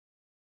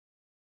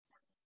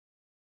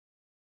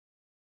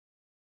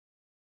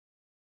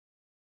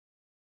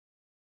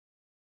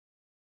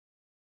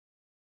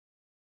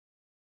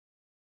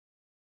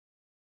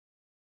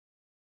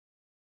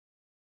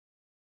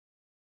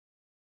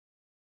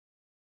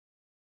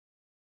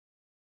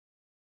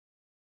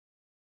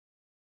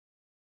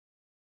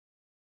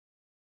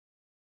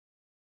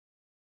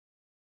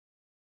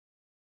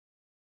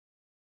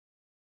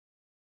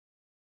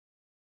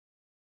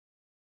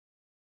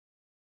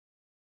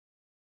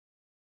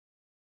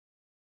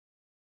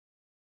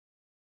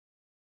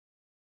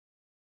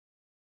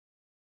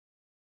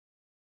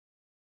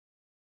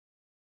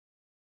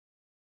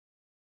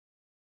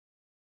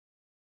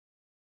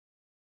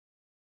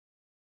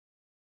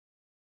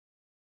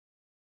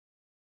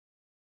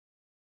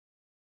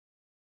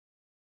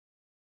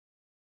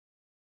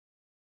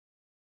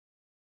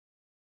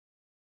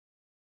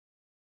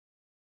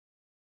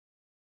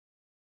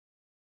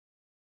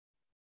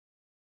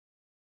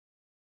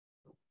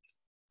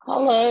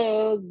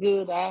Hello,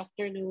 good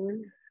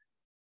afternoon.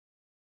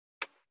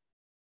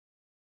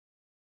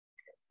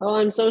 Oh,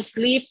 I'm so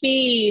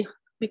sleepy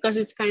because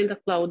it's kind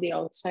of cloudy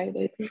outside,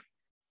 I think.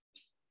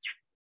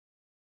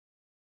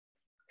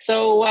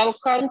 So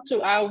welcome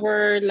to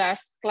our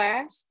last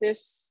class.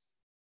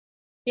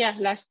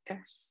 Last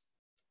class.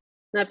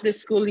 Not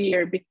this school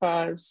year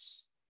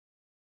because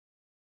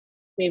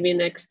maybe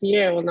next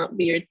year I will not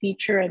be your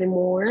teacher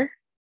anymore.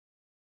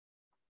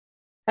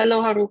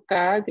 Hello,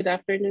 Haruka. Good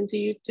afternoon to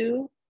you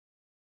too.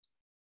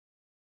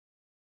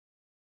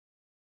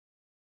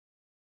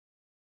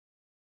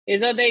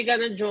 Is Ode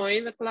gonna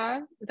join the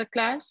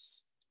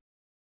class?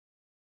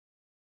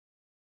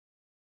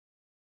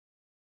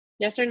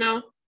 Yes or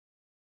no?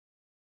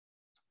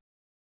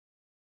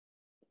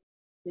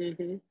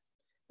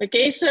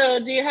 Okay,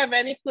 so do you have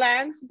any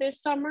plans this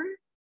summer?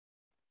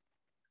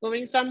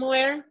 Going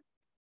somewhere?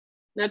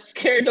 Not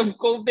scared of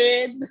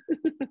COVID?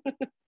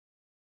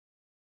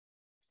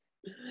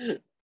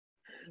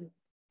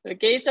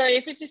 Okay, so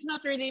if it is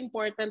not really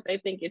important, I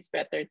think it's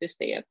better to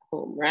stay at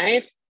home,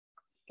 right?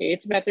 Okay,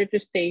 it's better to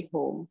stay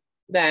home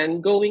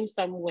than going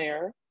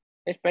somewhere,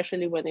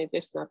 especially when it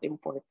is not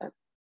important.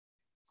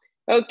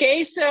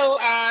 Okay, so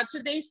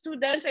today,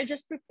 students, I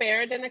just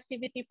prepared an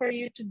activity for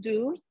you to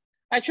do.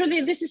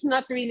 Actually, this is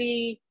not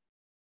really,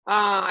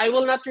 I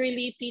will not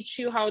really teach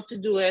you how to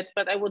do it,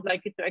 but I would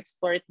like you to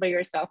explore it by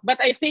yourself.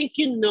 But I think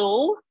you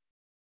know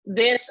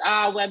this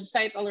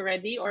website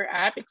already or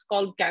app. It's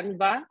called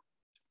Canva.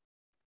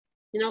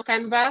 You know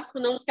Canva?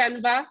 Who knows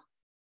Canva?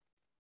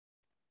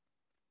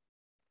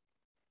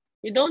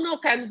 You don't know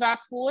Canva,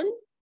 Poon?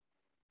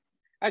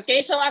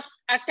 Okay, so a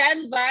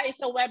Canva is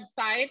a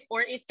website,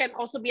 or it can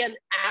also be an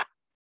app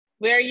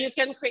where you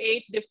can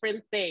create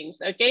different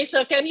things. Okay,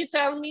 so can you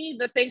tell me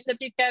the things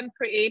that you can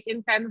create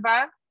in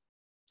Canva?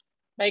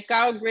 Like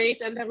Kao,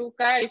 Grace, and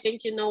Haruka, I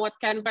think you know what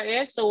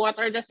Canva is. So what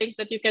are the things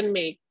that you can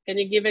make? Can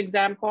you give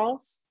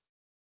examples?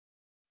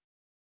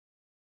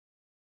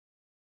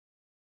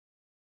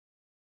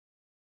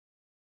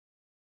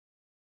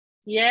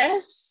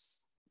 Yes.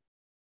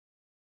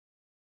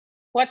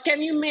 What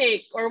can you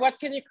make or what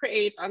can you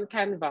create on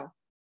Canva?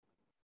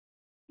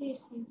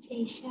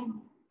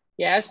 Presentation.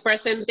 Yes,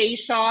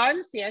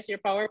 presentations. Yes, your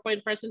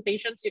PowerPoint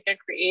presentations, you can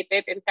create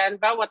it in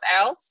Canva. What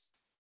else?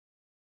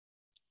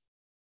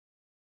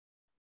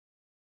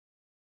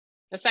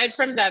 Aside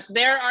from that,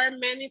 there are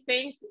many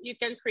things you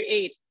can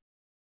create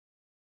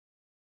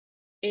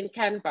in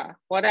Canva.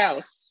 What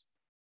else?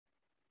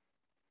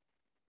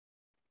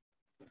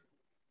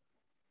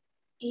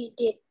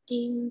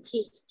 Editing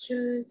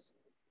pictures.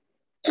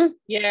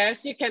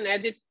 Yes, you can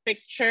edit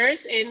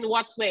pictures. In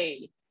what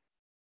way?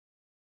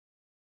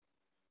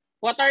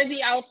 What are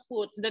the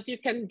outputs that you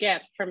can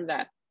get from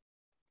that?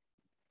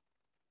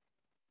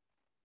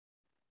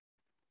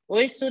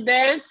 Okay,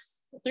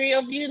 students, 3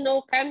 of you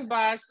know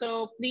Canva,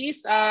 so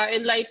please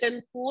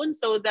enlighten Poon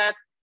so that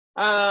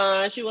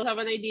she will have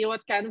an idea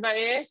what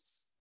Canva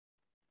is.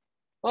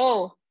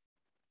 Oh,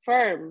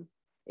 Firm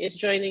is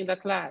joining the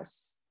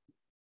class.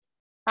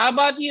 How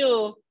about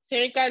you,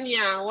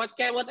 Sirikanya?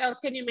 What else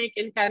can you make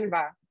in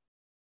Canva?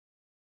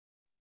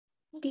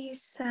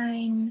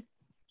 Design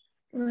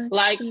worksheet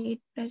Like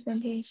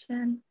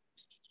presentation.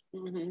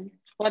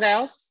 What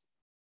else?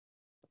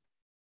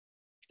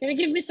 Can you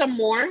give me some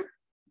more?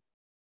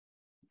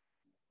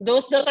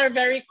 Those that are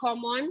very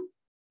common.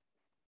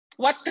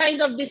 What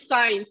kind of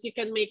designs you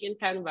can make in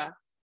Canva?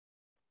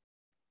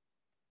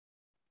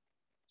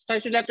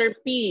 Starts with letter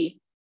P.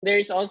 There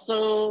is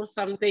also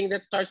something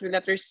that starts with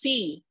letter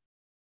C.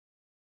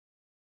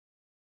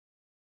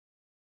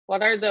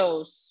 What are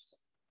those?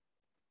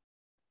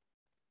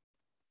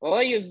 Oh,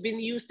 you've been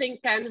using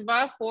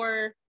Canva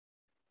for,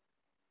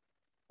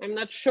 I'm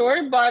not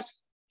sure, but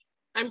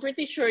I'm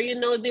pretty sure you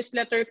know this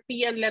letter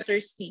P and letter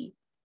C.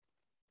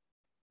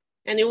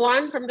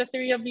 Anyone from the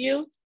 3 of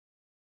you?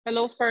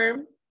 Hello,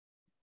 Firm.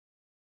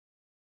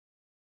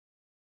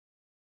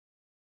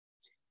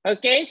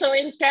 Okay, so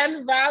in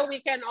Canva, we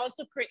can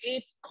also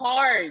create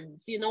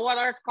cards. You know what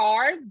are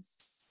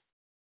cards?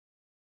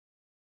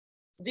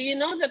 Do you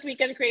know that we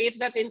can create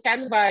that in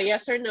Canva?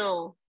 Yes or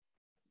no?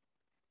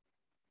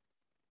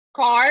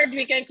 Card,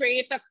 we can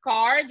create a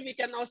card. We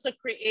can also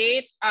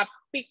create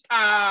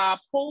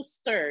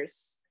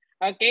posters.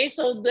 Okay,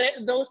 so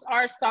those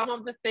are some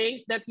of the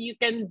things that you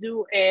can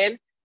do in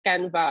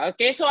Canva.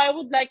 Okay, so I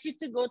would like you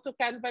to go to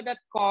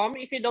canva.com.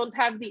 If you don't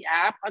have the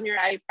app on your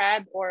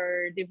iPad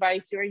or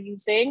device you're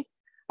using,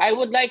 I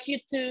would like you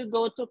to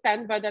go to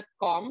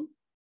canva.com.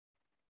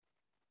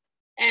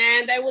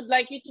 And I would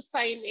like you to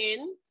sign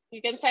in.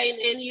 You can sign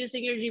in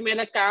using your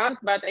Gmail account,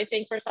 but I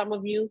think for some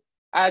of you,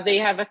 they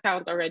have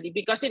account already,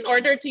 because in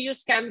order to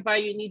use Canva,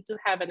 you need to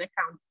have an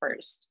account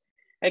first.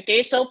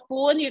 Okay, so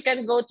Poon, you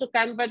can go to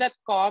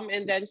canva.com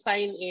and then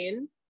sign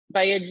in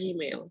via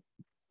Gmail.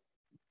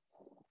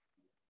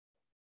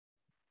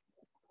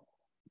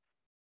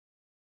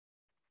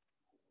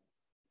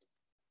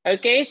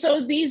 Okay,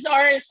 so these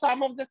are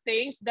some of the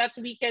things that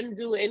we can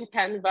do in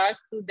Canva,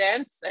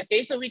 students.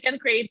 Okay, so we can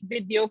create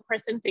video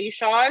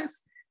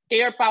presentations. Okay,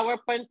 your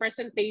PowerPoint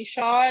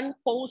presentation,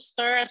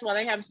 poster, as what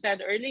I have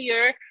said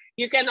earlier.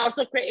 You can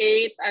also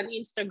create an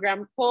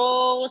Instagram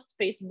post,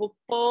 Facebook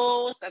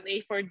post, an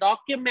A4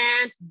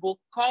 document, book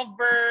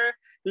cover,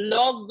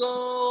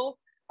 logo.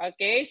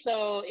 Okay,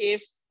 so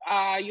if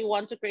you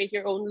want to create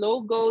your own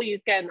logo,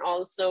 you can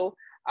also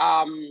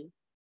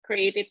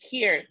create it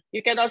here.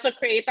 You can also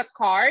create a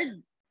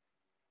card.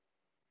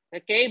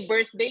 Okay,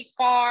 birthday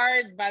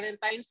card,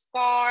 Valentine's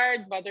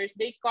card, Mother's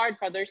Day card,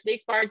 Father's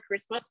Day card,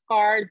 Christmas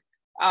card,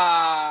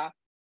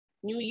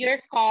 New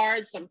Year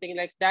card, something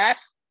like that.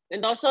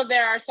 And also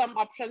there are some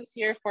options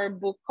here for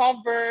book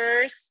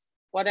covers.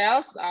 What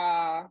else?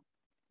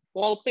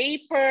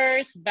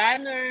 Wallpapers,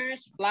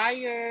 banners,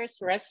 flyers,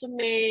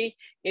 resume,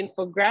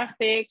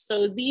 infographics.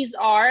 So these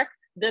are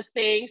the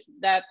things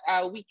that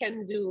we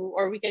can do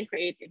or we can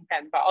create in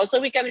Canva. Also,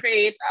 we can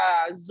create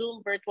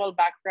Zoom virtual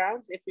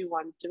backgrounds if we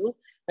want to.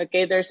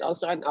 Okay, there's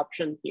also an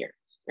option here.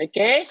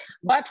 Okay,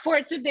 but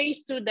for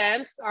today's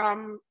students,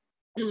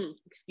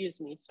 excuse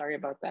me, sorry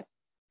about that.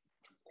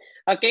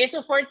 Okay,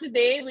 so for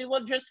today, we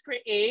will just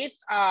create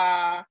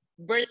a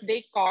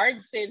birthday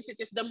card since it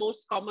is the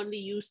most commonly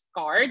used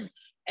card.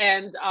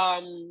 And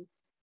I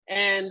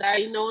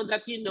know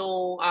that, you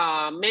know,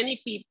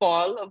 many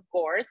people, of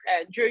course,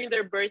 during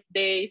their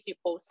birthdays, you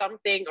post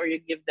something or you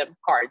give them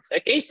cards.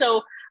 Okay,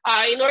 so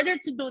in order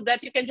to do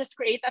that, you can just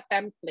create a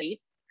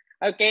template.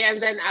 Okay,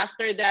 and then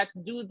after that,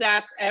 do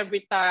that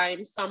every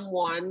time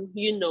someone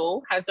you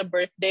know has a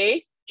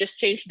birthday. Just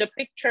change the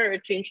picture or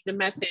change the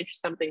message,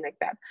 something like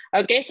that.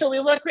 Okay, so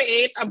we will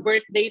create a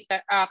birthday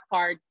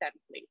card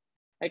template.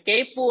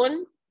 Okay,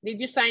 Poon,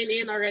 did you sign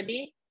in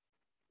already?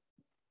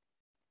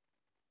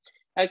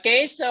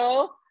 Okay,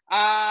 so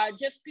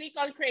just click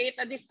on create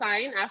a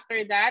design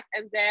after that,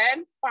 and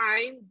then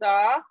find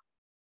the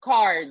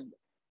card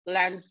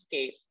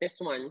landscape, this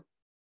one.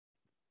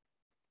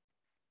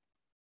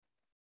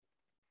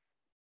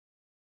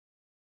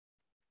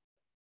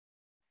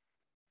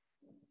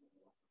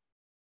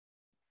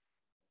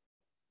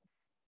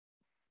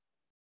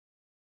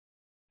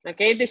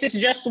 Okay, this is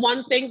just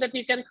one thing that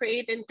you can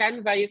create in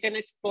Canva. You can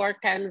explore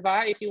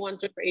Canva if you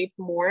want to create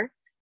more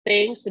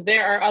things.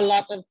 There are a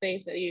lot of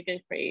things that you can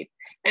create.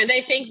 And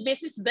I think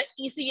this is the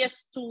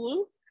easiest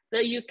tool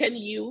that you can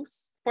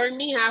use. For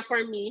me,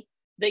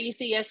 the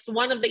easiest,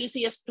 one of the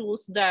easiest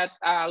tools that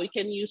we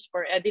can use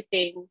for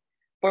editing,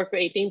 for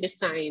creating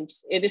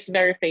designs. It is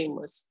very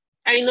famous.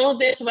 I know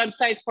this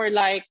website for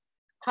like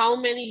how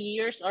many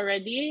years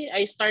already?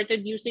 I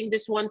started using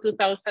this one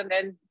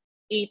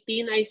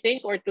 2018, I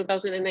think, or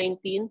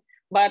 2019,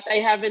 but I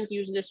haven't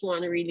used this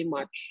one really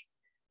much.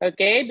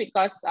 Okay,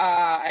 because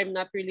I'm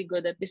not really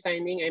good at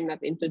designing. I'm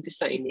not into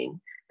designing.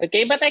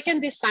 Okay, but I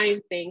can design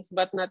things,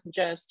 but not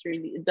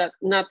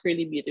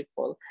really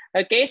beautiful.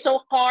 Okay, so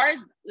card,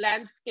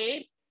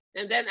 landscape,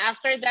 and then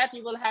after that,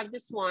 you will have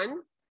this one.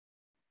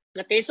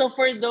 Okay, so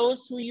for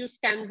those who use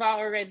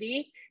Canva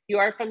already, you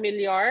are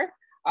familiar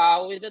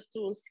with the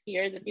tools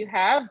here that you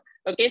have.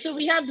 Okay, so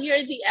we have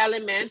here the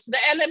elements.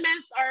 The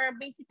elements are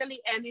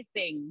basically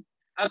anything.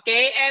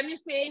 Okay,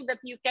 anything that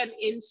you can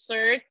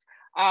insert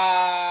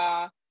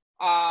on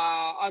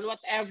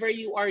whatever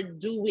you are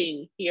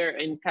doing here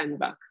in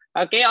Canva.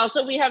 Okay,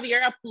 also we have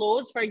your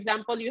uploads. For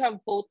example, you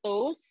have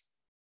photos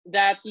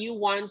that you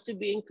want to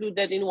be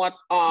included in what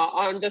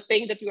on the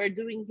thing that you are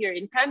doing here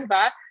in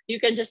Canva. You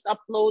can just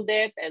upload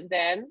it, and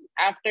then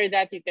after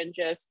that, you can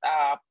just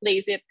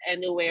place it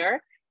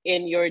anywhere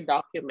in your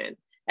document.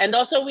 And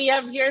also we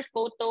have here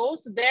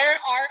photos. There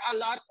are a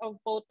lot of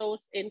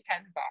photos in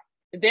Canva.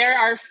 There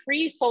are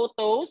free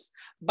photos,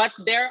 but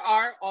there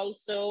are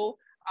also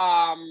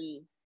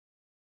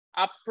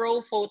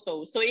pro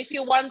photos. So if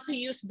you want to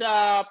use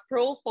the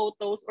pro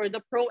photos or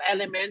the pro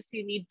elements,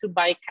 you need to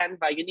buy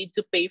Canva. You need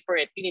to pay for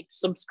it. You need to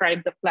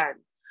subscribe the plan.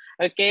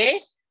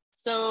 Okay.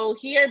 So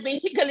here,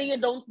 basically, you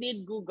don't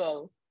need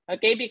Google.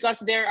 Okay, because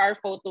there are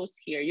photos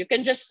here. You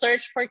can just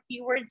search for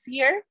keywords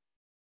here.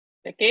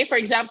 Okay, for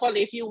example,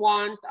 if you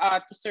want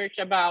to search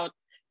about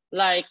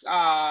like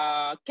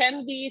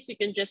candies, you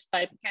can just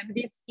type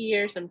candies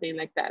here, something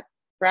like that,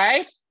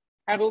 right?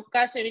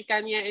 Haruka,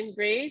 Sirikanya, and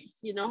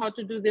Grace, you know how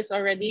to do this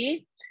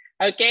already?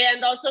 Okay,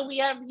 and also we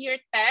have here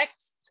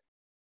text.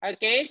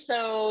 Okay,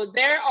 so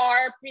there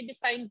are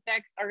pre-designed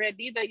text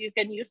already that you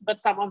can use, but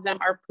some of them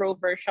are pro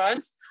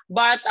versions.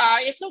 But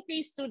it's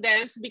okay,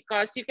 students,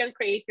 because you can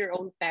create your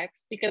own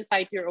text. You can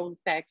type your own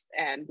text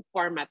and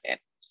format it.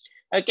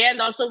 Okay,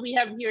 and also we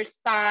have here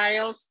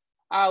styles.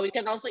 We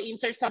can also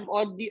insert some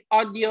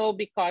audio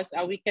because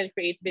we can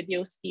create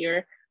videos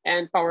here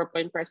and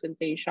PowerPoint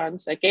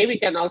presentations. Okay, we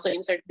can also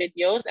insert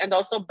videos and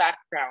also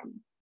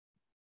background.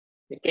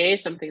 Okay,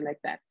 something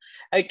like that.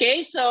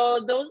 Okay,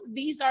 so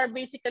these are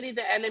basically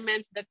the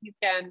elements that you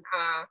can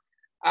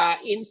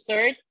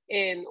insert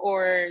in,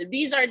 or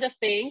these are the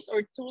things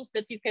or tools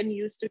that you can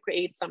use to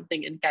create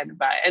something in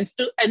Canva.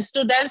 And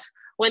students,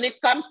 when it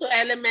comes to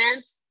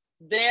elements,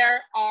 there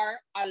are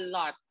a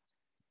lot.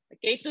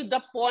 Okay, to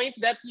the point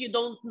that you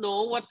don't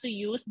know what to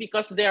use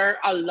because there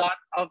are a lot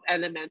of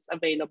elements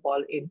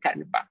available in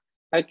Canva.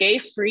 Okay,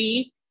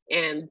 free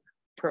and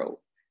pro.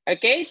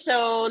 Okay,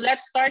 so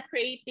let's start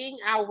creating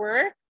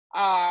our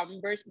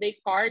birthday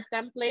card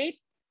template.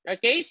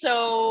 Okay,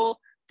 so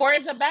for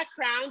the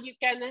background, you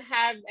can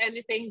have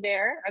anything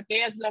there,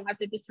 okay, as long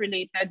as it is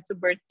related to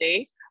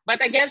birthday.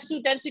 But again,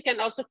 students, you can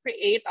also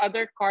create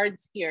other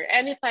cards here.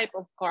 Any type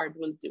of card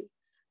will do.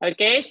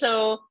 Okay,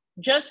 so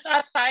just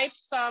type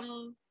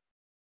some,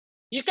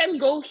 you can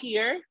go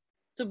here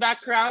to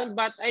background,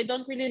 but I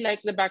don't really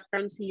like the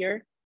backgrounds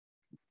here.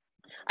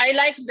 I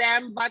like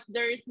them, but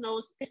there is no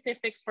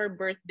specific for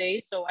birthday,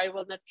 so I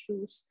will not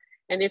choose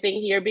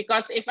anything here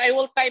because if I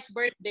will type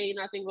birthday,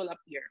 nothing will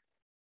appear.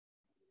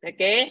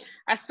 Okay,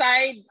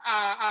 aside,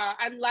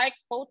 unlike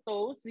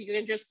photos, you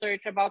can just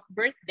search about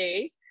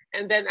birthday,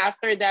 and then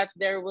after that,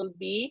 there will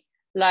be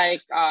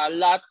like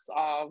lots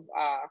of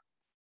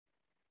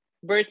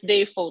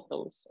birthday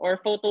photos or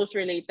photos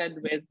related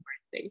with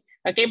birthday.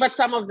 Okay, but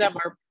some of them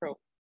are pro.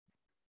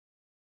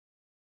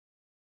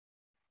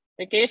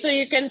 Okay, so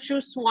you can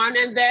choose one,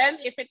 and then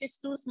if it is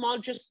too small,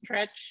 just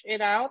stretch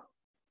it out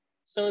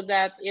so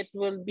that it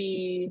will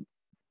be,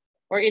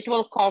 or it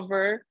will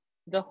cover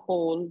the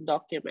whole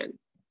document.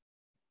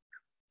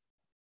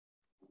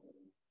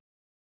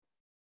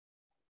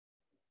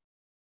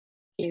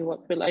 Okay,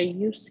 what will I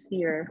use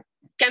here?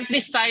 Can't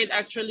decide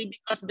actually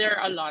because there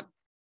are a lot.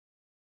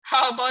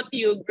 How about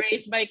you,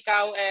 Grace by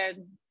Cow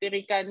and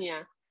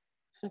Sirikanya?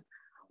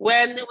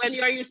 When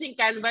you are using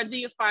Canva,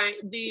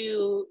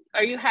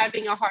 are you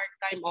having a hard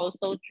time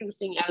also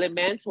choosing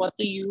elements, what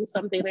to use,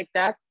 something like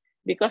that?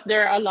 Because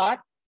there are a lot.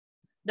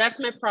 That's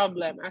my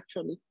problem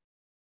actually.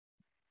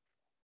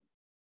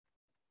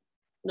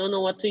 Don't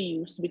know what to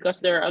use because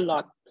there are a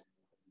lot.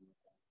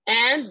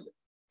 And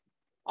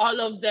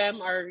all of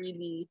them are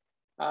really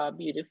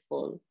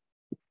beautiful.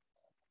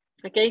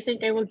 Okay, I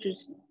think I will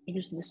just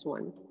use this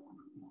one.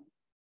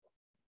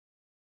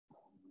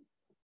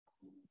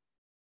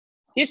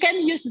 You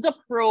can use the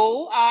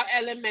Pro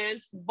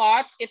elements,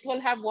 but it will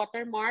have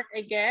watermark,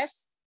 I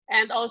guess.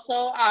 And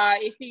also,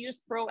 if you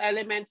use Pro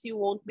elements, you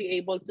won't be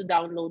able to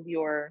download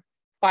your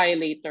file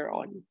later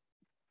on.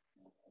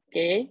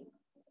 Okay.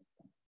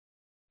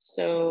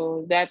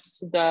 So that's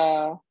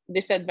the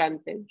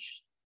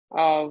disadvantage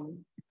of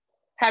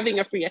having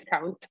a free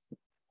account.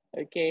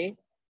 Okay.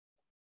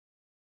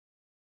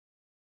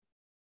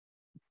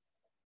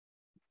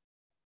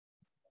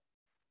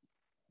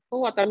 Oh,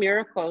 what a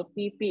miracle.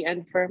 PP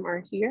and Firm are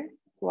here.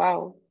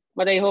 Wow.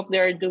 But I hope they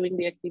are doing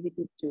the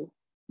activity too.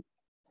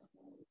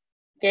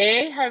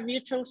 Okay, have you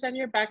chosen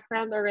your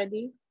background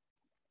already?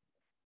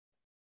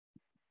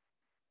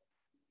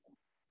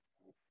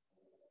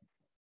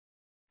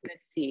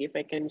 Let's see if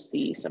I can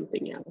see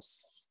something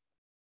else.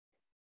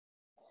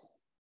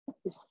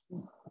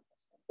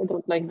 I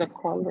don't like the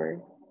color.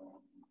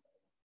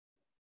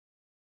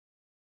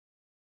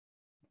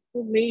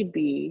 Well,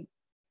 maybe.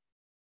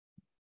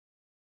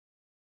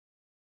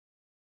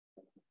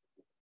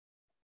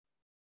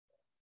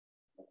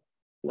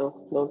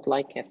 No, don't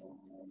like it.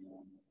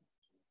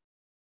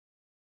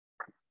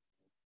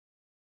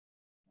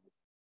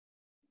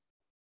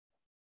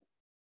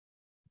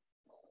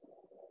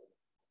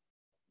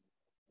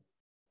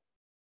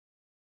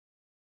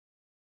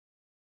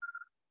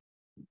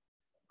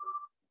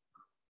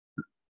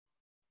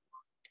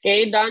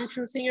 Okay, done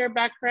choosing your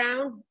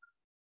background.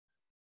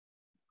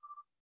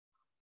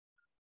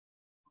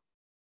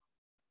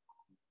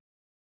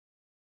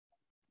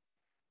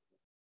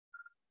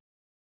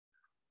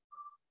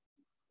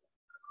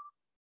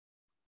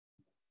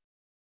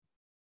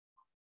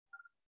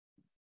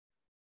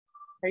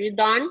 Are you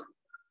done?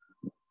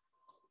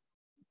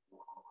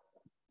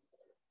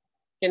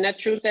 Cannot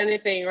choose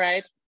anything,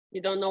 right?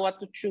 You don't know what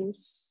to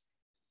choose.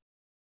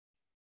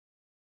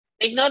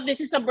 Take note,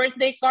 this is a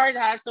birthday card,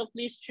 so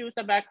please choose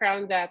a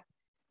background that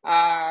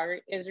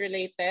is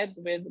related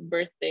with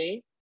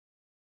birthday.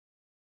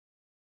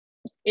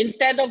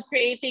 Instead of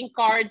creating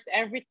cards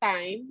every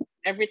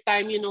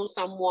time you know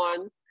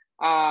someone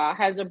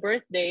has a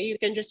birthday, you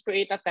can just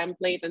create a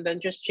template and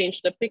then just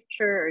change the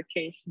picture or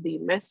change the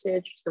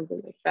message,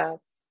 something like that.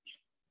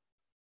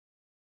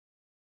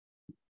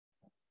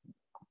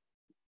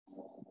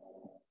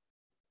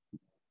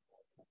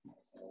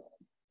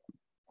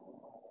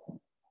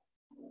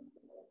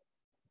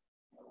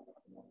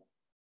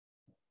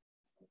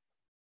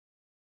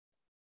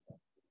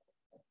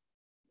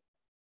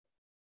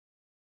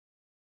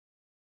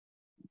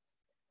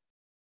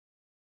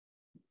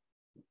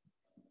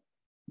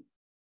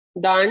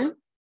 Done?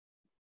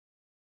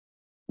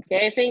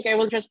 Okay, I think I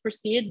will just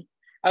proceed.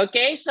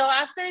 Okay, so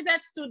after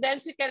that,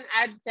 students, you can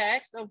add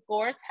text, of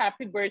course,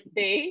 happy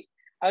birthday.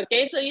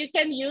 Okay, so you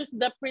can use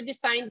the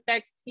pre-designed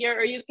text here,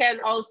 or you can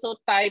also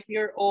type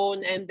your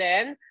own and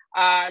then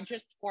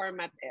just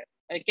format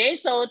it. Okay,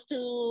 so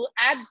to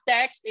add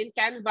text in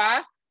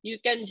Canva, you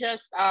can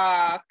just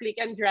click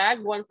and drag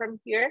one from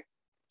here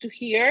to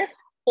here,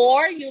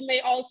 or you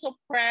may also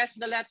press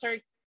the letter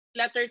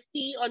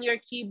T on your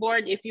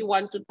keyboard if you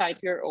want to type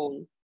your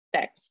own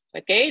text.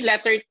 Okay,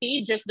 letter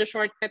T, just the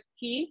shortcut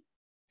key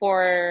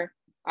for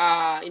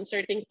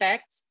inserting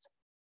text.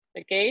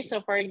 Okay,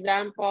 so for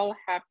example,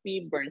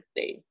 happy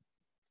birthday.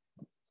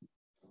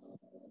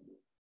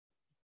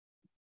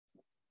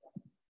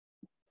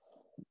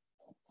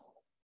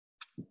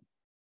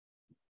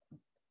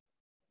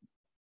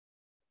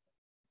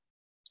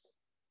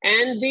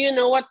 And do you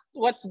know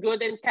what's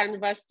good in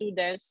Canva,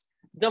 students?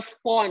 The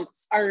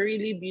fonts are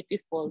really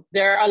beautiful.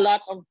 There are a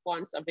lot of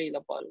fonts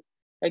available.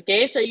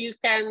 Okay, so you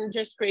can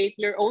just create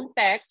your own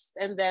text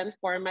and then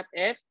format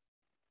it.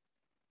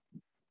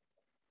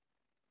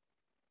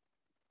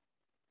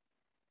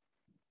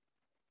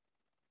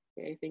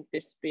 Okay, I think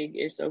this big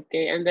is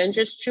okay. And then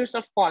just choose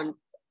a font.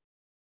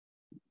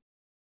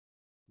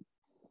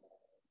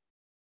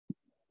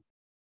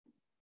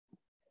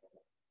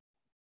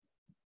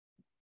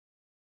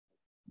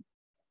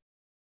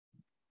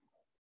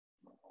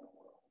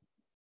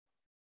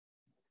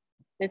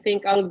 I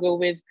think I'll go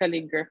with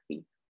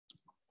calligraphy.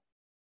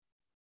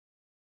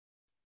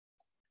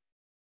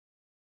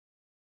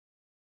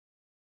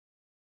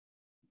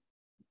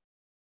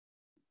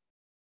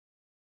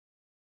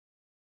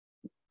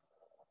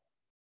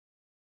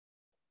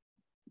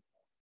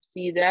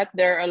 See that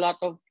there are a lot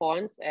of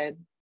fonts and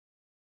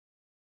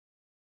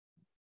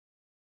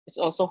it's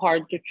also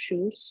hard to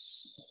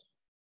choose.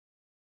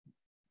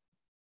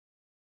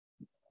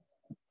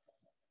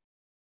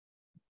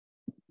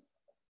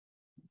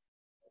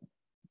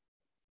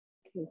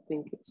 I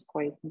think it's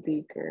quite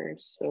bigger,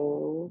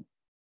 so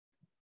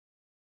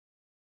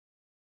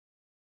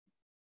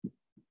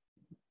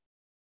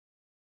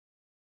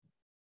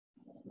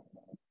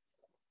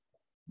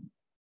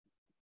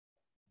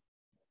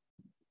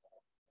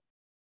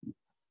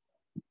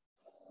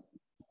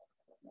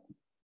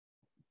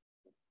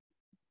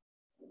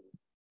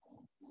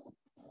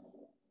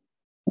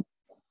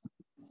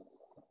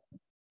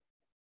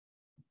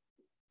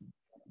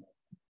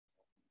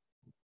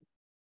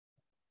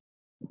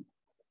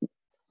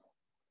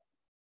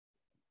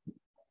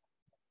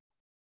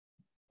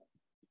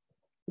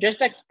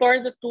just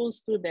explore the tool,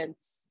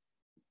 students.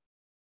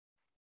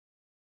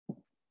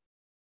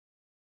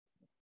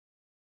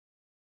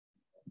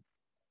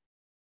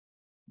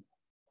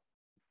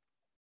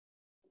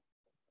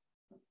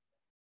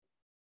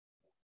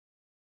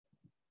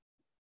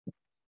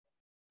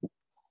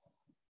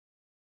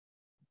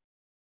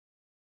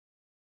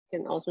 You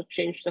can also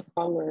change the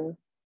color.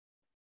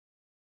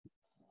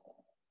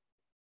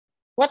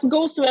 What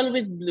goes well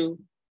with blue?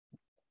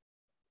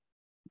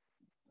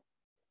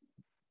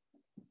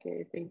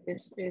 Okay, I think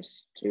this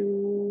is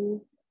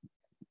too.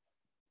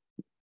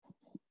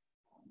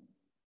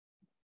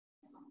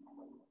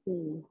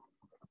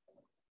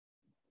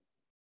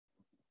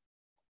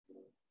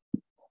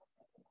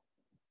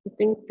 I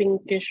think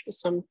pinkish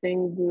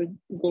something good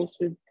goes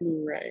with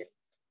blue, right?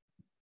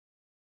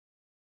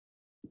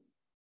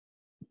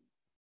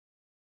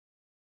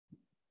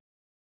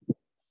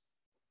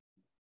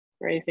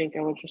 Or I think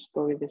I will just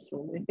go with this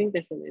one. I think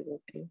this one is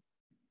okay.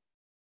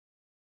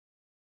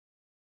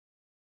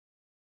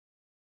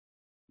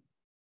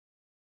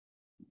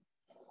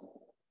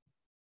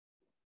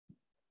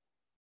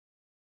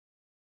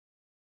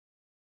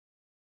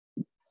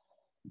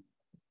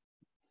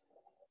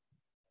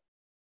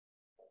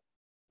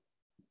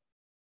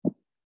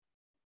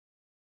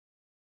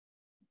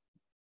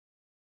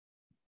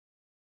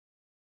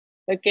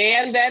 Okay,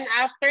 and then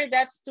after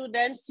that,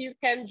 students, you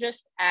can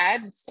just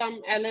add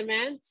some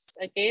elements,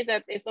 okay,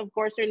 that is of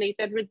course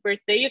related with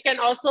birthday. You can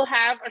also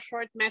have a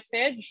short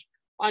message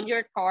on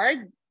your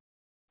card.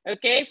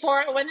 Okay,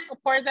 for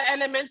the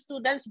element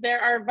students,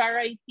 there are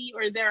variety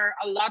or there are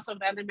a lot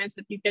of elements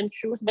that you can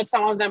choose, but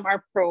some of them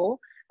are pro.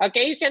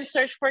 Okay, you can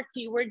search for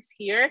keywords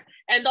here.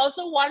 And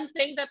also one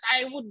thing that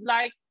I would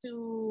like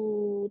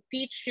to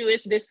teach you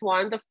is this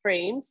one, the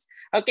frames.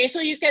 Okay, so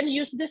you can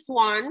use this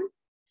one.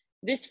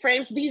 These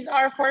frames, these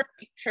are for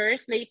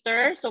pictures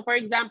later. So for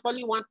example,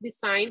 you want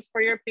designs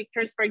for your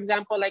pictures, for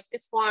example, like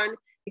this one,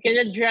 you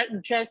can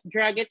just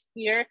drag it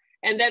here.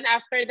 And then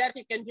after that,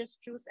 you can just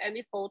choose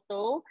any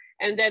photo.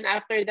 And then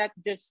after that,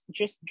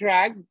 just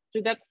drag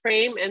to that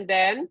frame and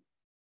then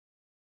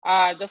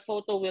the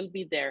photo will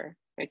be there,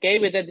 okay,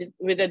 with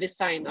the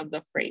design of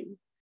the frame.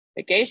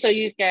 Okay, so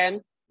you can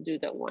do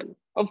that one.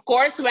 Of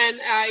course, when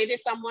it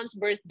is someone's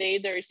birthday,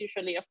 there is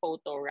usually a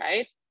photo,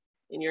 right?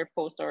 In your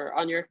post or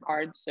on your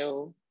card,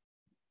 so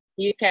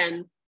you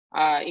can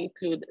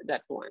include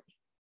that one.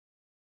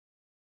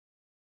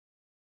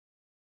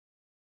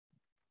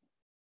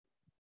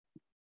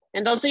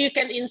 And also you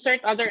can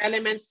insert other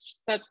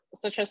elements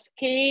such as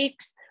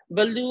cakes,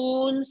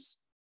 balloons,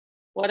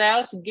 what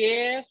else,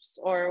 gifts,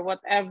 or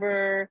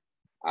whatever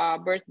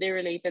birthday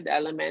related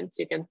elements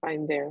you can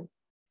find there.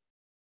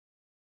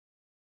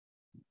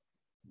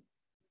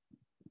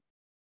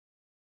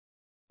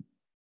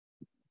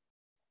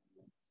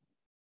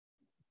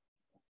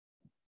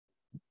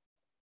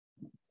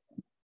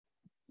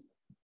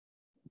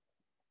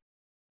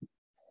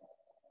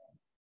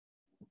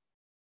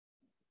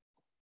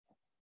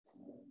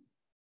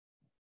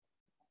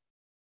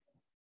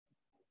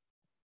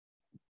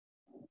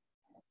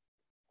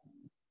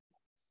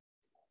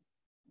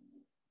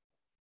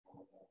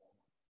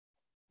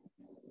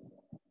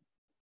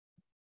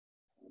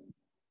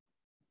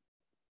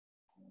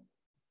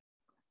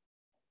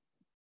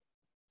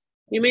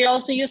 You may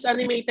also use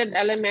animated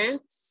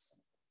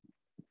elements.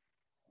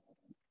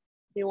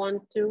 You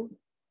want to.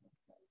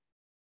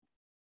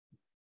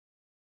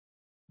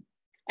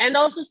 And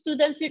also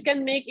students, you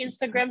can make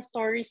Instagram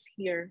stories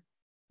here.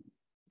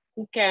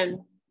 You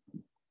can.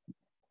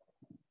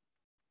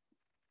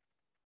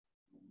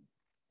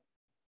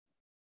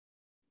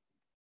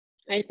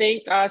 I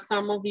think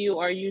some of you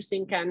are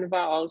using Canva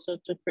also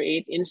to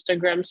create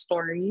Instagram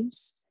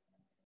stories.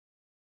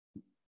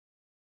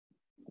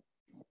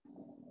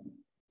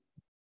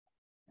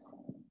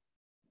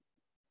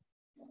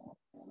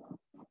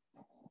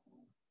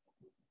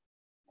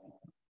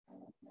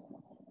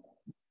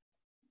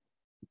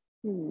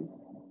 What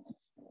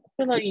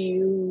will I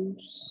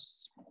use?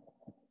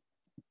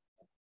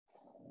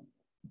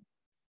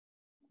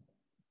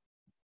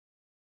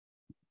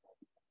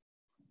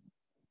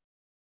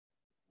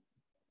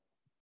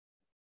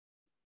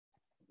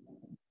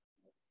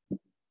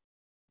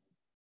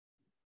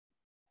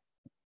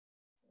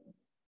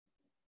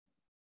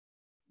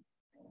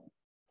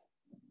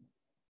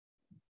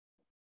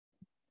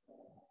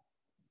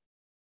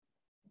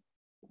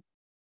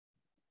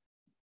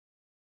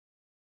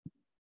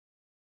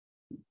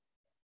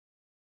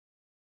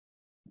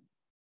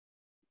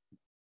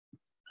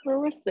 Where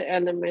was the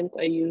element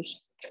I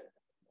used?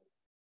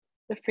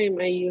 The frame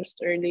I used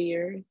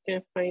earlier.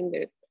 Can't find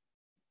it.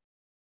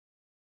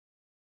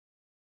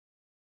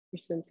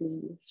 Recently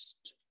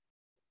used.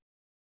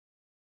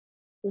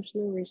 There's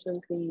no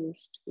recently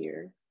used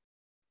here.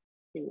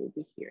 It will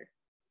be here.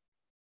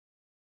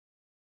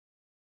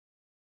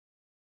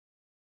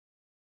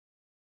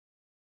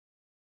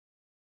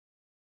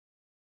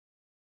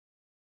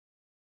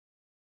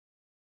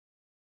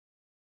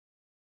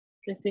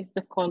 I think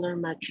the color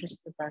matches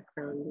the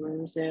background.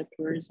 Where is it?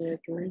 Where is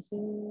it? Where is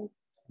it?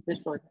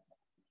 This one.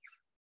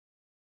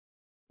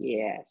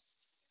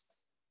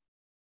 Yes.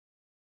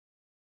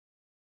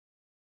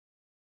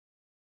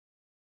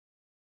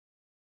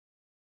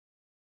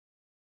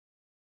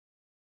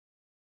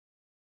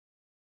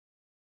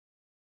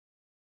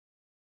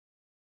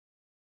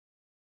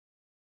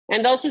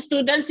 And also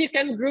students, you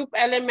can group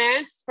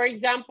elements. For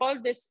example,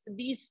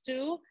 these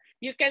two,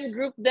 you can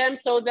group them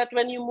so that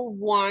when you move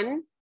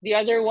one, the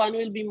other one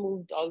will be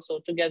moved also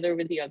together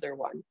with the other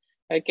one.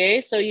 Okay,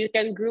 so you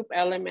can group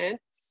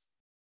elements.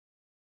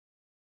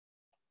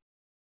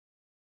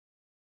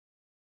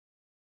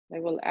 I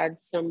will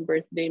add some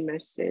birthday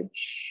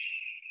message.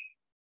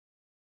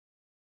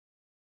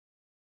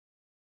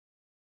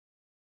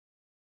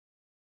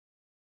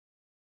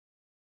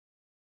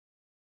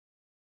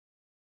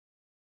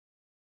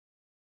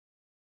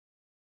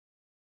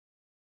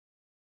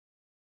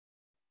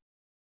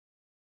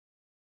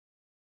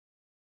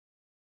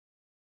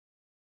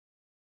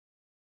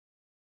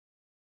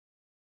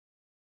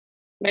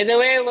 By the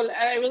way,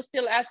 I will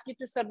still ask you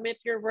to submit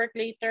your work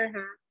later,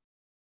 huh?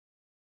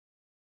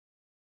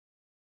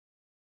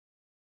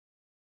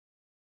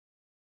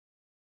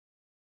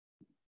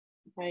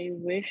 I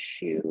wish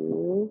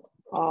you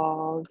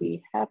all the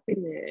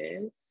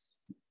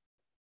happiness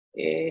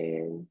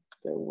in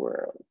the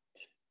world.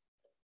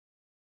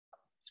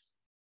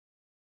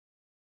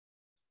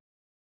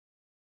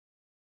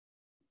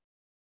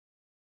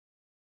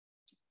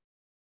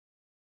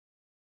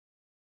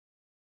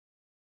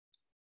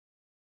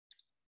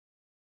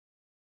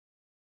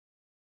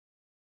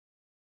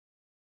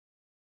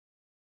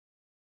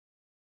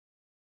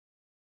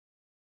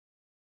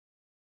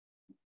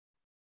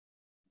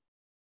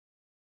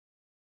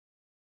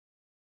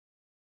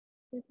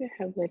 Maybe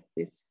I have like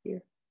this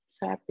here. What's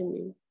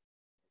happening?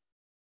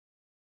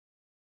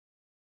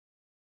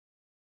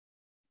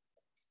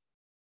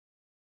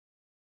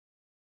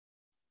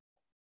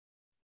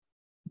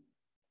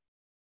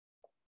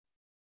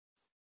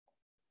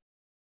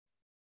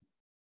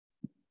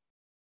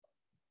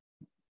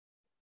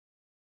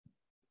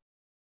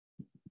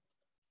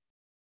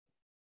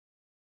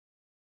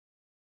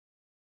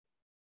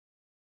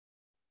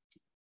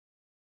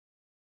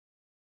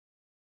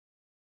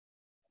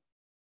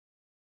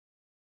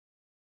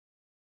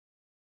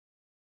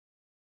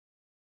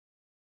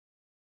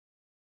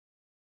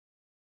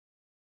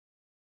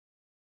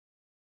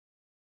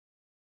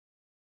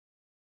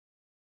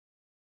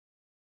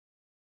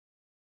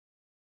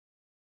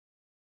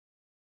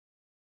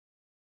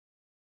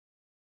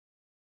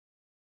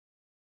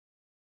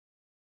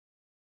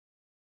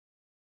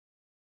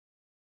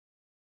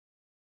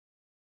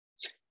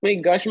 My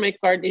gosh, my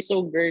card is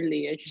so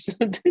girly. I just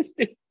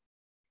understood.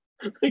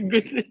 My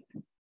goodness.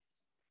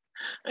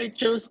 I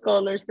chose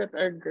colors that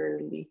are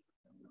girly.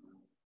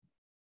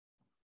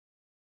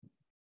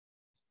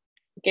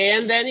 Okay,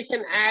 and then you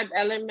can add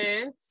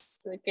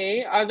elements.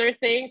 Okay, other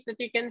things that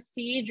you can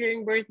see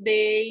during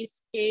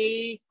birthdays,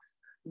 cakes,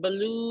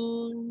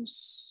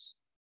 balloons.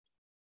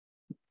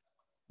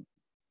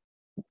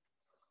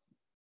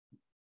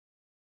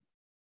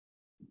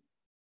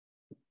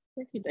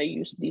 Where did I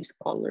use these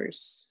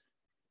colors?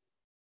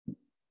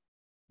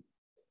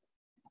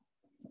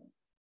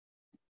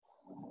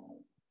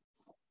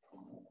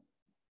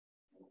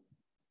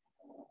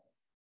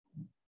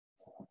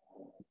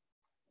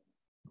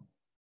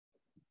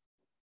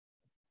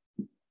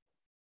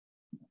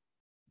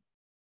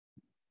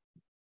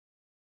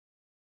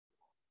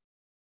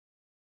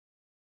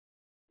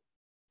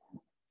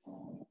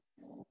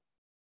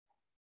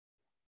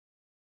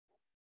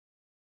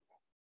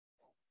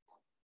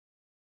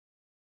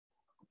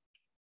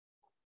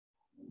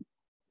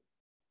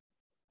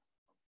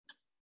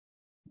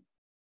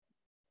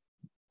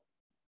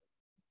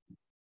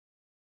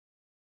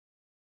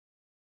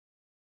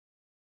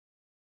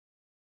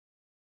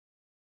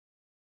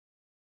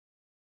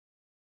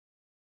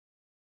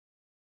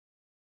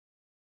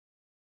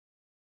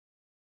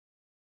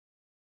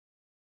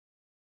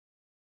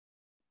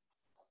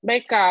 By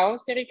ikaw,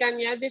 si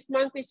Ricania, this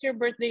month is your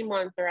birthday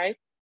month, right?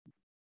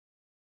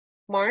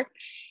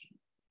 March?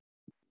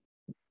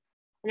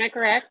 Am I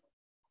correct?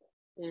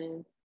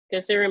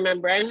 Because I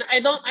remember, I'm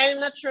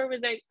not sure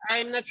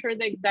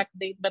the exact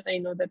date, but I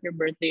know that your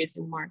birthday is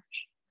in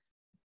March.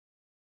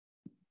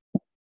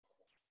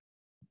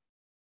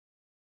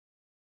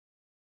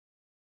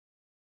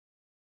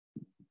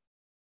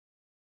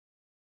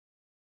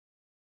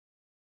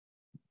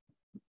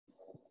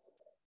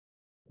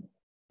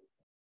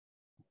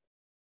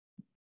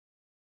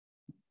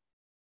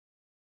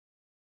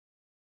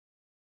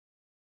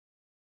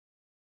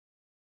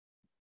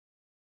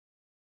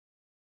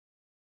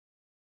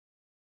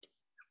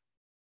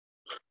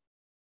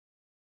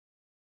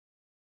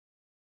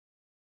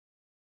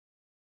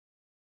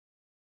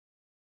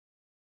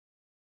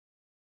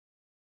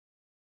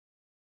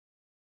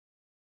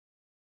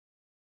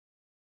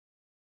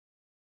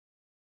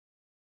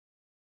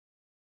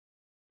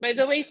 By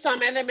the way,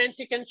 some elements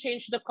you can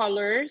change the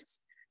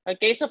colors.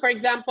 Okay, so for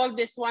example,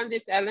 this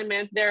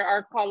element, there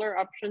are color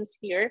options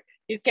here.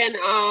 You can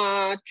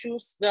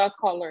choose the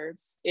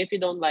colors if you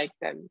don't like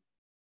them.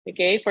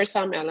 Okay, for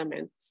some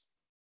elements.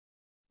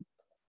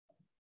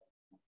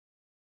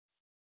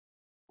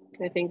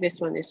 I think this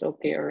one is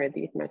okay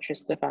already. It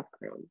matches the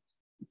background.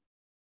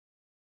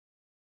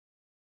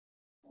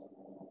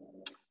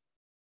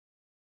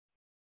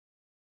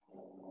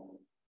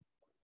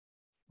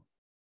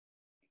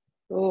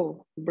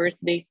 Oh,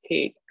 birthday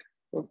cake,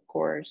 of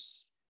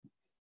course.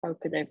 How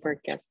could I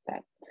forget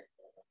that?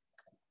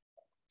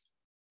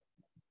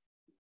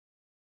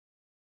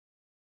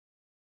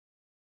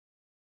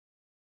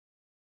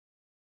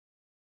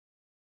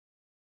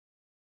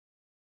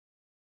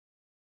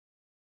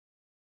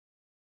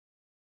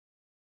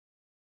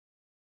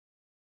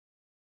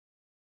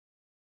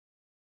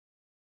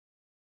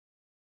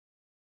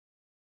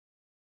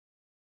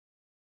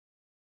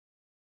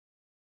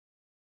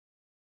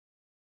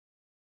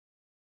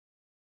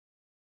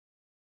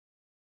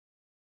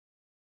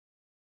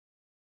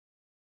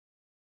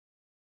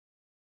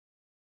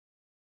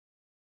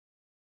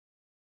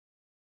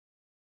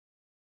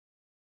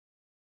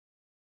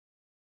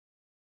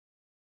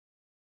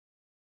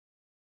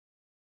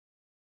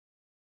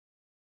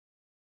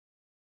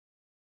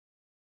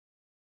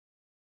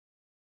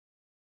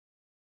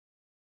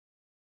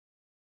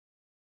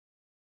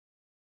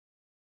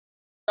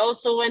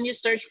 Also, when you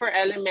search for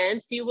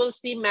elements, you will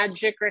see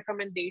magic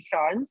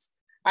recommendations.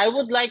 I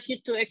would like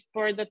you to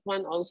explore that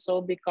one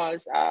also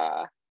because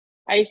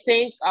I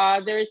think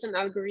there is an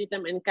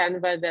algorithm in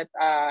Canva that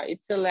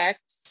it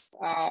selects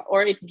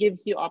or it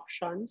gives you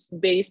options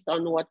based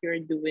on what you're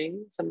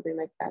doing, something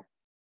like that.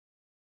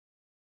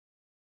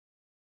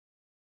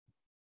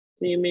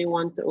 So you may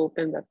want to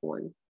open that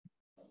one.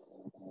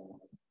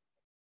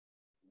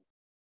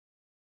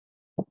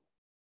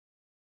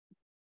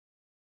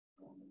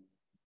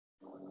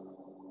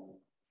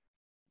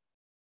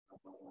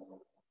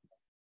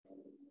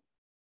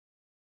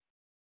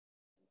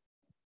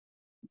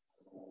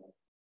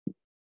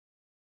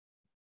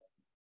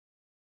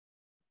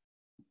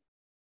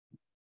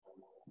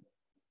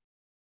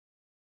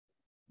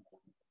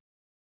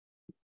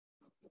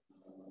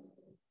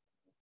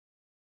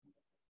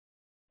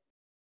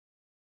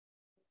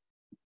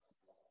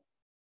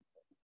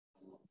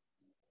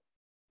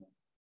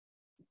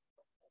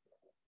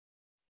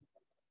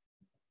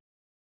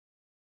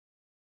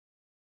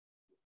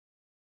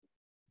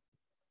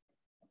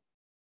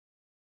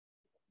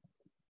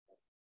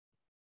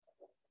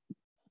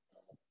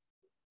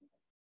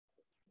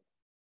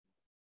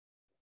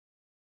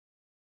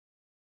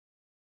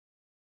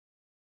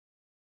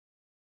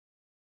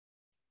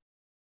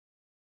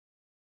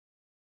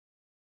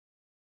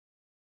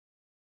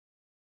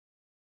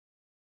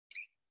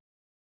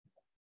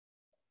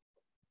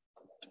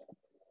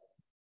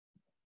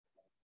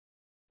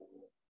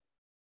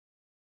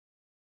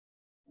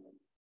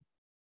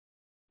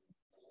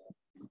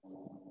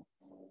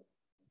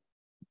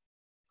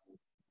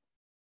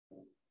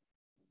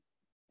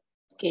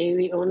 Okay,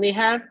 we only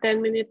have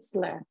 10 minutes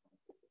left.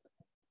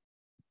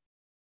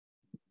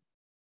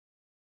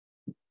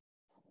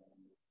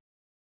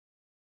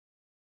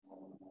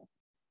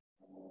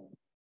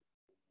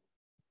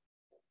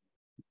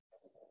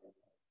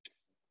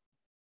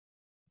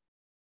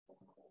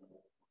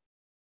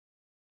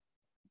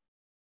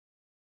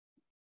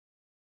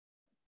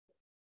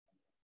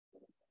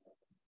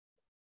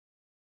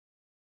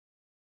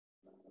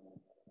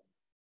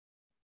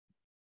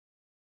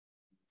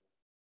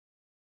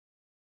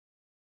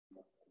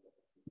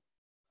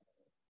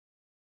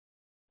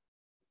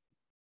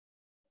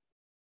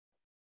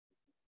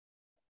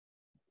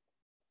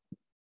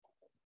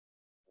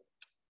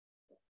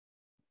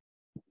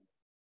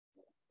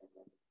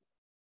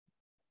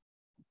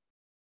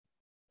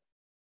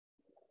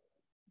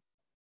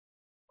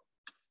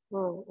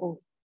 Oh,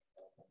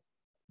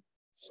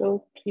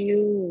 so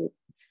cute.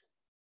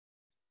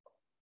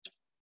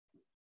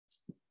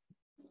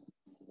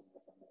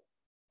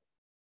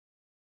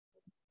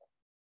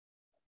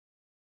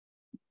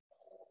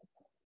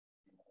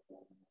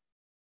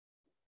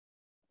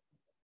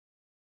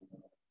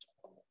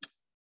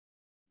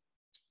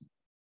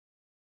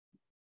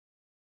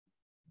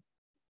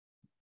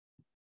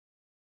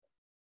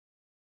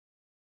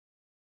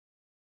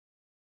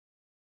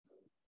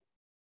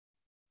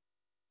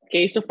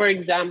 Okay, so for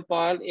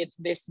example, it's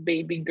this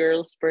baby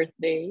girl's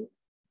birthday.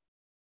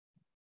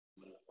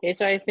 Okay,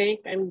 so I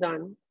think I'm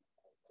done.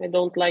 I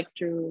don't like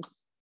to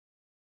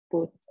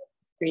put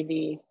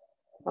really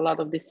a lot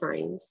of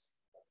designs.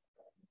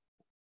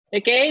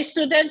 Okay,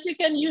 students, you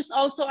can use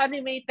also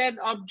animated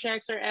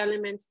objects or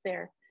elements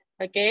there.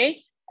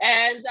 Okay,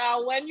 and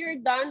when you're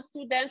done,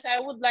 students, I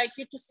would like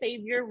you to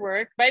save your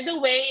work. By the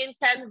way, in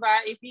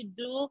Canva, if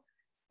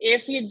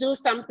you do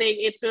something,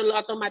 it will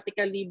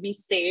automatically be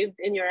saved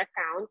in your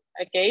account.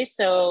 Okay,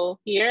 so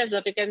here, as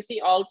what you can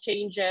see, all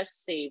changes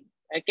saved.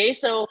 Okay,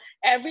 so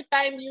every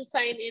time you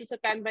sign into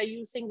Canva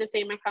using the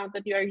same account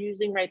that you are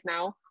using right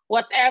now,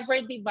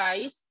 whatever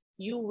device,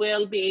 you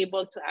will be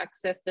able to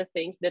access the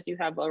things that you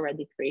have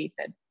already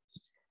created.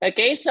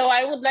 Okay, so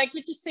I would like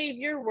you to save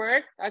your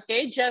work.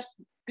 Okay, just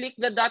click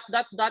the dot,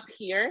 dot, dot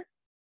here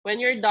when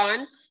you're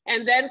done,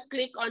 and then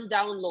click on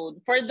download.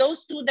 For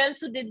those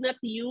students who did not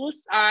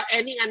use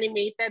any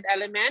animated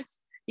elements,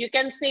 you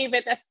can save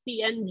it as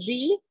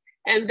PNG.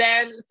 And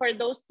then for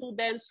those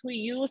students who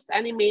used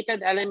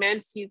animated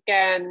elements, you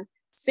can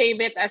save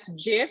it as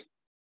GIF,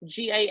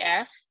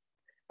 GIF.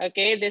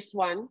 Okay, this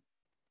one.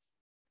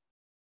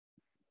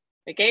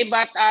 Okay,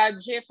 but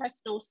GIF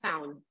has no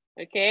sound.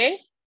 Okay,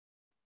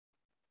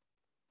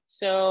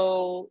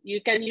 so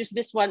you can use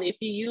this one if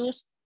you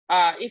use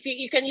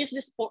you can use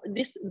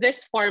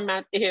this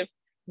format if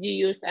you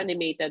use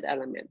animated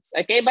elements.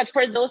 Okay, but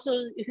for those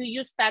who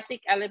use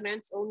static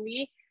elements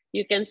only,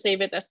 you can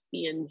save it as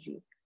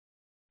PNG.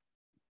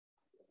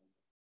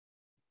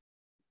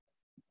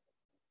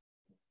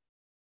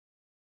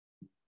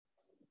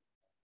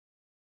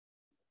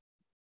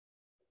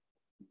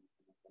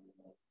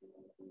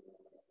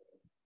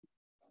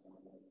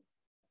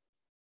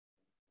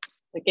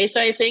 Okay,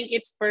 so I think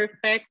it's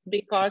perfect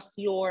because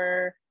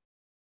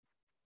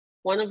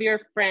one of your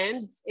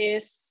friends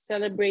is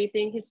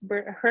celebrating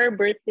her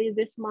birthday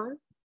this month.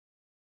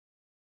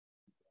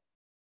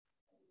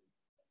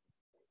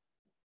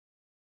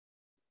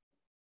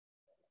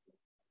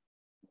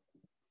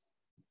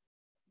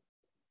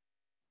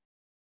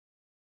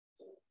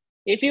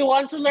 If you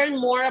want to learn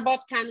more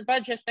about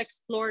Canva, just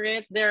explore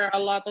it. There are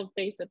a lot of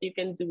things that you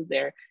can do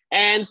there.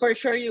 And for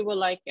sure, you will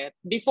like it.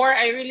 Before,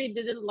 I really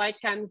didn't like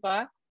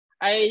Canva.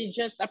 I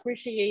just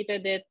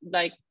appreciated it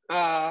like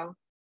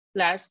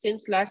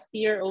since last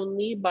year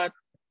only. But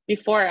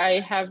before,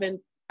 I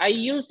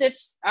used it.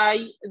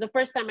 The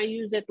first time I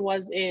used it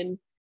was in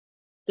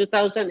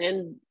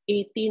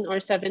 2018 or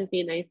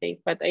 17, I think.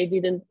 But I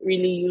didn't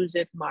really use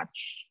it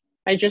much.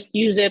 I just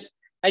use it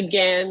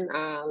again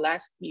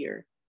last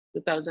year.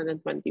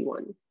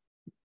 2021.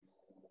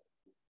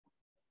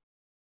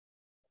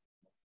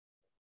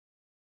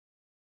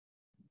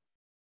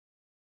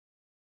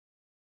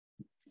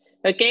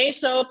 Okay,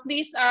 so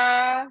please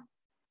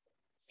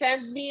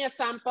send me a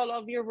sample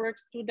of your work,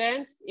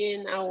 students,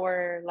 in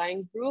our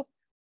line group.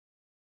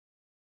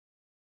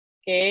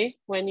 Okay,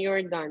 when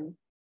you're done.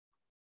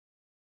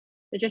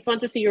 I just want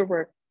to see your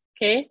work,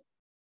 okay?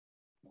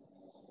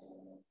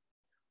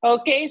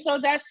 Okay, so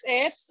that's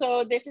it.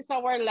 So this is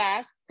our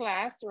last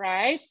class,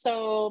 right?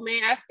 So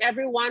may I ask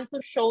everyone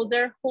to show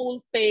their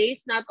whole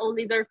face, not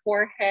only their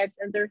foreheads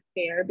and their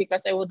hair,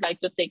 because I would like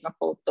to take a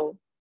photo.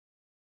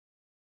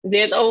 Is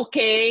it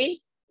okay?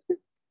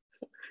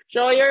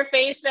 Show your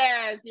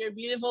faces, your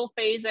beautiful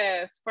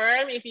faces.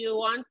 Firm, if you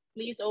want,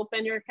 please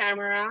open your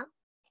camera.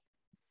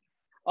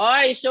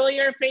 Oh, show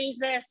your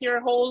faces, your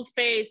whole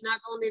face,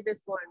 not only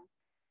this one.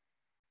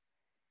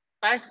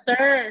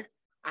 Faster.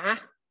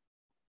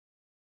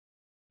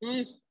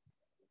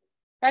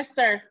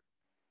 Faster.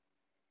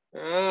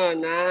 Oh,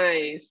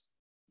 nice.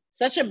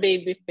 Such a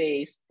baby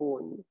face,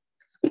 Spoon.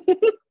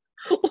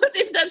 What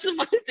is that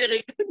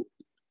sumasirikan?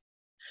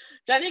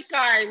 Johnny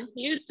Karn,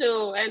 you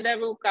too, and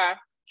Daruka.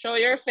 Show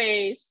your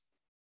face.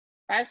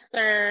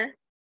 Faster.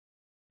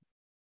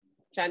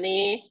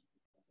 Johnny.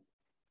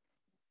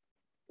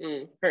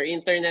 Her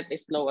internet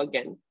is low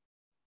again.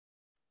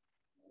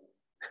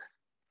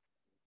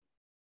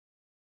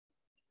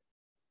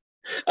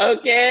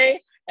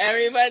 Okay,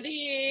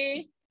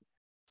 everybody.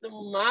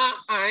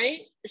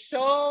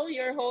 Show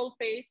your whole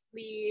face,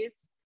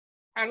 please.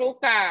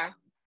 Haruka,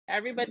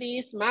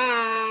 everybody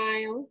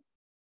smile.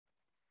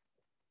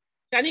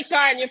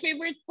 Kanikan, your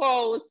favorite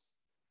pose.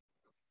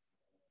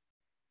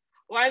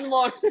 One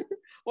more,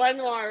 one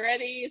more.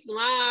 Ready,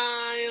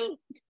 smile.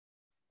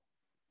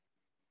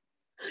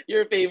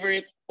 Your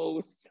favorite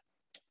pose.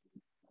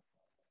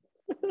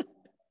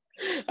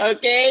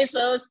 Okay,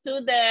 so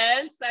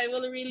students, I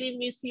will really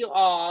miss you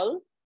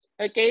all.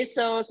 Okay,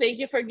 so thank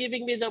you for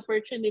giving me the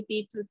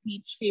opportunity to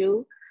teach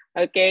you.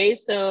 Okay,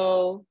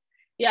 so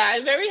yeah,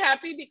 I'm very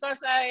happy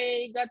because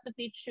I got to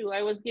teach you.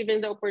 I was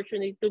given the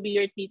opportunity to be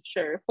your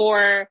teacher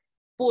for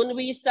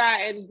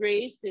Punwisa and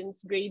Grace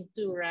since grade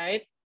 2,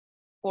 right?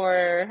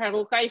 For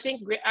Haruka, I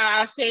think,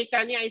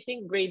 Sirikanya, I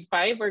think grade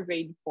 5 or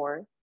grade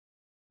 4.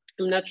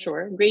 I'm not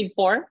sure. Grade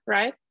 4,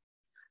 right?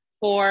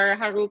 For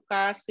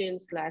Haruka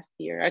since last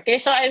year. Okay,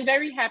 so I'm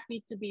very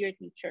happy to be your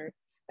teacher.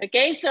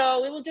 Okay,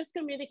 so we will just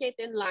communicate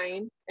in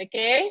line.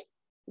 Okay,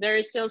 there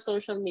is still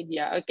social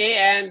media. Okay,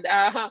 and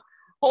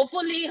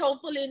hopefully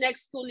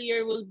next school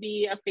year will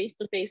be a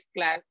face-to-face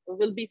class.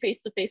 Will be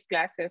face-to-face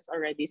classes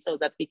already, so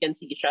that we can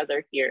see each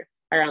other here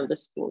around the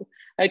school.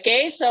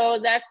 Okay, so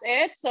that's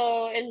it.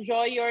 So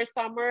enjoy your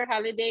summer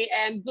holiday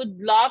and good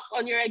luck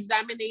on your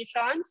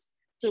examinations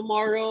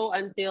tomorrow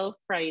until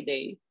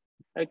Friday.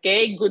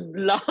 Okay, good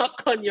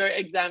luck on your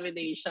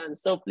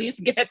examinations. So please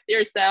get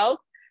yourself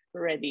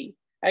ready.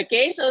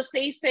 Okay, so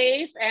stay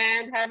safe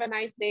and have a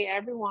nice day,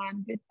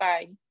 everyone.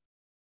 Goodbye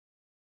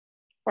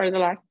for the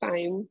last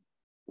time.